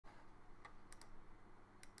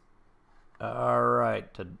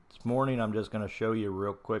Alright, this morning I'm just going to show you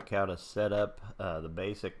real quick how to set up the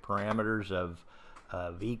basic parameters of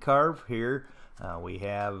VCarve here. We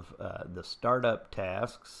have the startup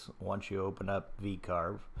tasks once you open up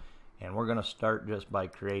VCarve, and we're going to start just by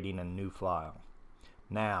creating a new file.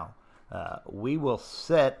 Now, we will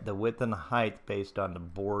set the width and height based on the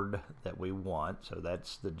board that we want, so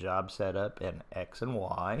that's the job setup in X and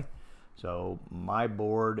Y. So my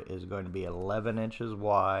board is going to be 11 inches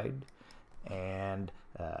wide and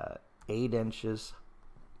 8 inches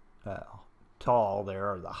tall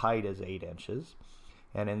there, or the height is 8 inches.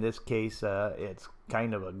 And in this case, it's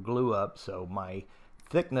kind of a glue up, so my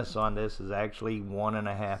thickness on this is actually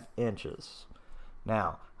 1.5 inches.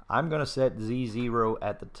 Now, I'm going to set Z0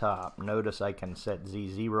 at the top. Notice I can set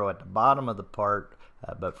Z0 at the bottom of the part,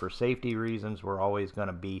 but for safety reasons, we're always going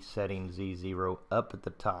to be setting Z0 up at the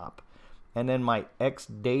top. And then my X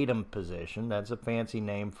datum position, that's a fancy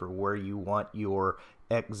name for where you want your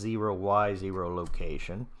X0, Y0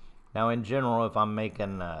 location. Now in general, if I'm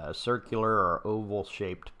making circular or oval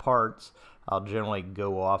shaped parts, I'll generally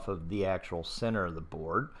go off of the actual center of the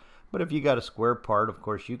board. But if you got a square part, of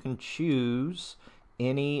course, you can choose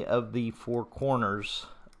any of the 4 corners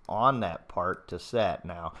on that part to set.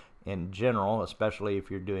 Now in general, especially if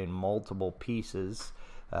you're doing multiple pieces,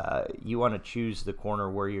 you want to choose the corner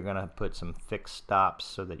where you're going to put some fixed stops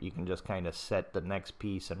so that you can just kind of set the next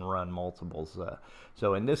piece and run multiples.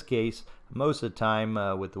 So in this case, most of the time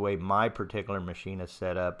with the way my particular machine is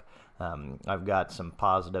set up, I've got some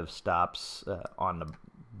positive stops on the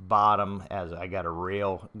bottom, as I got a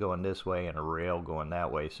rail going this way and a rail going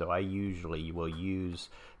that way. So I usually will use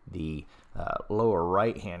the lower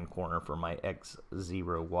right hand corner for my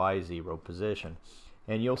X0, Y0 position.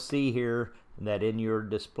 And you'll see here that in your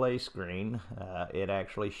display screen, it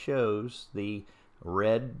actually shows the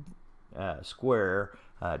red square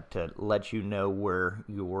to let you know where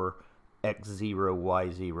your X0,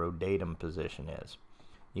 Y0 datum position is.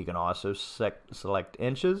 You can also select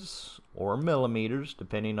inches or millimeters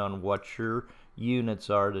depending on what your units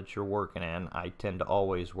are that you're working in. I tend to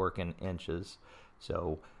always work in inches,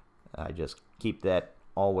 so I just keep that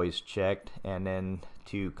always checked, and then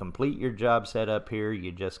to complete your job setup here,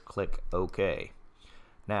 you just click OK.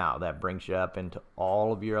 Now that brings you up into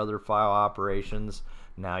all of your other file operations.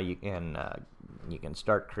 Now you can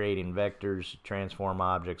start creating vectors, transform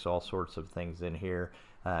objects, all sorts of things in here,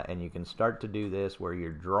 and you can start to do this where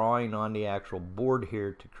you're drawing on the actual board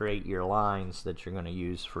here to create your lines that you're going to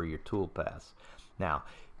use for your toolpaths. Now,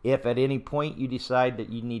 if at any point you decide that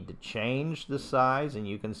you need to change the size, and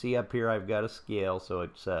you can see up here I've got a scale, so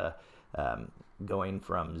it's going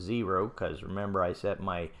from 0, because remember I set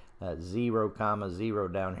my 0, 0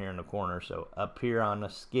 down here in the corner. So up here on the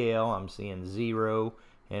scale I'm seeing 0,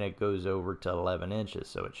 and it goes over to 11 inches,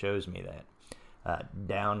 so it shows me that.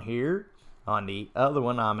 Down here on the other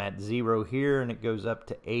one I'm at 0 here, and it goes up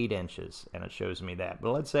to 8 inches, and it shows me that.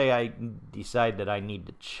 But let's say I decide that I need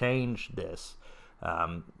to change this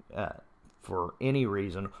for any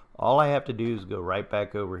reason. All I have to do is go right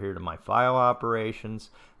back over here to my file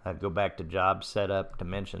operations, go back to job setup,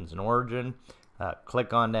 dimensions, and origin,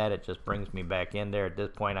 click on that. It just brings me back in there. At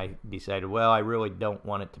this point I decided, well, I really don't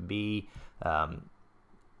want it to be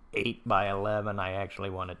 8 by 11. I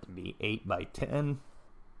actually want it to be 8 by 10,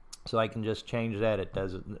 so I can just change that. It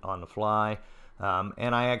does it on the fly.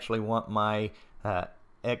 And I actually want my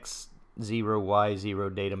X0,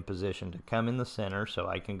 Y0 datum position to come in the center, so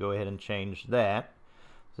I can go ahead and change that.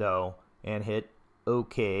 So, and hit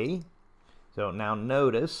OK. So now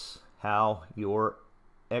notice how your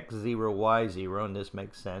X0, Y0, and this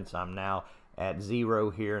makes sense, I'm now at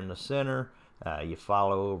 0 here in the center. You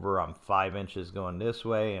follow over, I'm 5 inches going this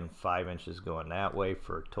way and 5 inches going that way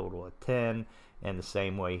for a total of 10. And the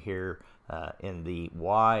same way here in the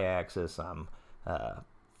Y axis, I'm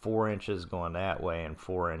 4 inches going that way and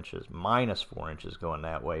 4 inches, minus 4 inches going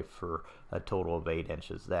that way for a total of 8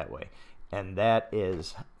 inches that way. And that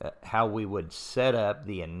is how we would set up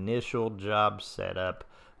the initial job setup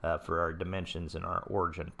for our dimensions and our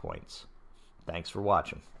origin points. Thanks for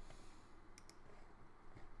watching.